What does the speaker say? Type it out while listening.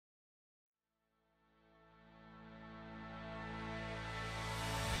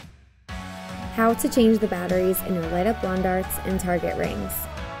How to change the batteries in your light up lawn darts and target rings.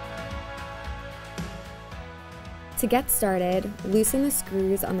 To get started, loosen the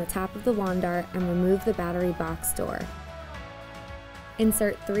screws on the top of the lawn dart and remove the battery box door.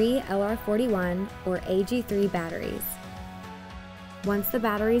 Insert 3 LR41 or AG3 batteries. Once the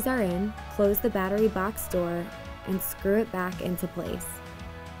batteries are in, close the battery box door and screw it back into place.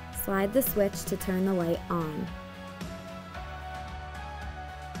 Slide the switch to turn the light on.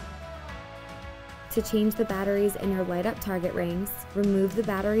 To change the batteries in your light up target rings, remove the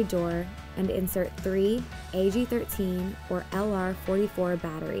battery door and insert 3 AG13 or LR44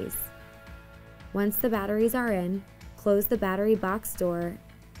 batteries. Once the batteries are in, close the battery box door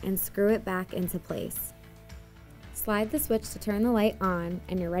and screw it back into place. Slide the switch to turn the light on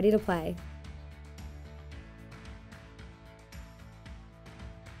and you're ready to play.